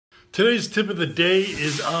Today's tip of the day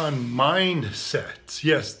is on mindset.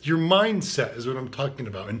 Yes, your mindset is what I'm talking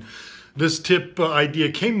about. And this tip idea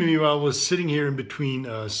came to me while I was sitting here in between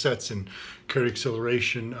sets and cardiac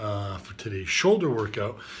acceleration for today's shoulder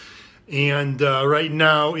workout. And right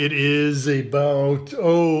now it is about,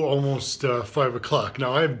 almost 5 o'clock.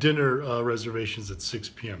 Now I have dinner reservations at 6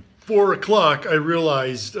 p.m. 4 o'clock, I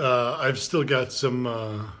realized I've still got some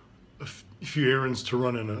a few errands to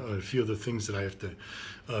run and a few other things that I have to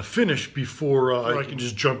finish before I can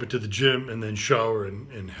just jump into the gym and then shower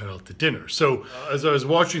and head out to dinner. So as I was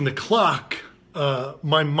watching the clock,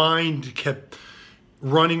 my mind kept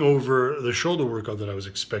running over the shoulder workout that I was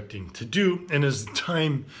expecting to do. And as the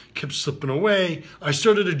time kept slipping away, I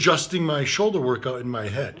started adjusting my shoulder workout in my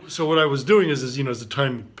head. So what I was doing is as the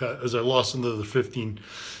time, as I lost another 15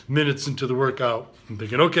 minutes into the workout, I'm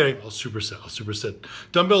thinking, okay, I'll superset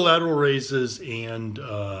dumbbell lateral raises and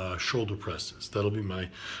shoulder presses. That'll be my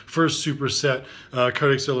first superset. Cardiac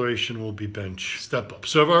acceleration will be bench step up.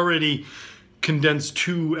 So I've already condensed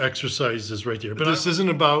 2 exercises right there. But this isn't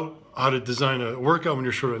about how to design a workout when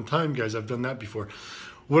you're short on time, guys. I've done that before.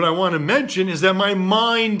 What I want to mention is that my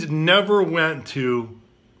mind never went to,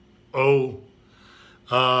 probably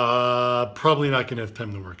not going to have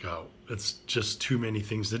time to work out. It's just too many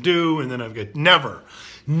things to do. And then I've got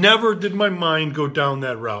never did my mind go down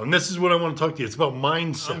that route. And this is what I want to talk to you. It's about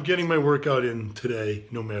mindset. I'm getting my workout in today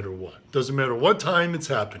no matter what. Doesn't matter what time it's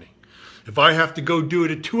happening. If I have to go do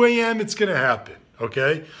it at 2 a.m., it's going to happen,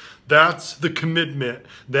 okay? That's the commitment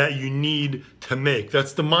that you need to make.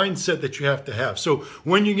 That's the mindset that you have to have. So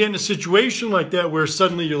when you get in a situation like that where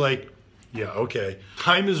suddenly you're like, yeah, okay,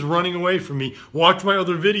 time is running away from me, watch my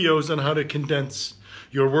other videos on how to condense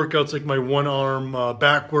your workouts, like my one-arm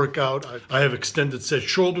back workout. I have extended set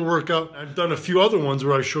shoulder workout. I've done a few other ones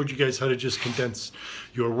where I showed you guys how to just condense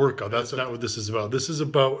your workout. That's not what this is about. This is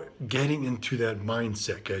about getting into that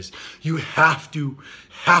mindset, guys. You have to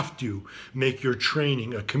make your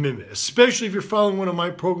training a commitment, especially if you're following one of my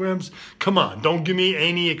programs. Come on, don't give me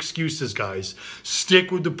any excuses, guys.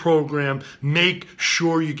 Stick with the program. Make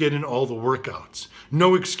sure you get in all the workouts.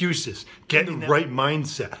 No excuses. Get in the right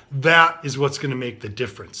mindset. That is what's going to make the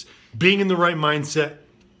difference. Being in the right mindset,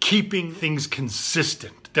 keeping things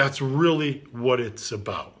consistent. That's really what it's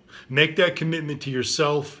about. Make that commitment to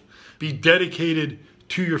yourself. Be dedicated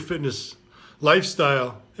to your fitness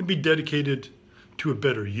lifestyle and be dedicated to a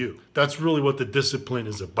better you. That's really what the discipline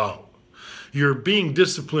is about. You're being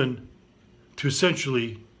disciplined to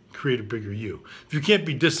essentially create a bigger you. If you can't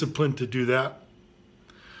be disciplined to do that,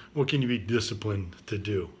 what can you be disciplined to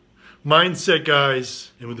do? Mindset,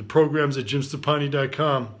 guys, and with the programs at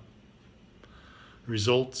jimstoppani.com,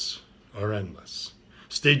 results are endless.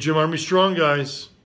 Stay Gym Army strong, guys.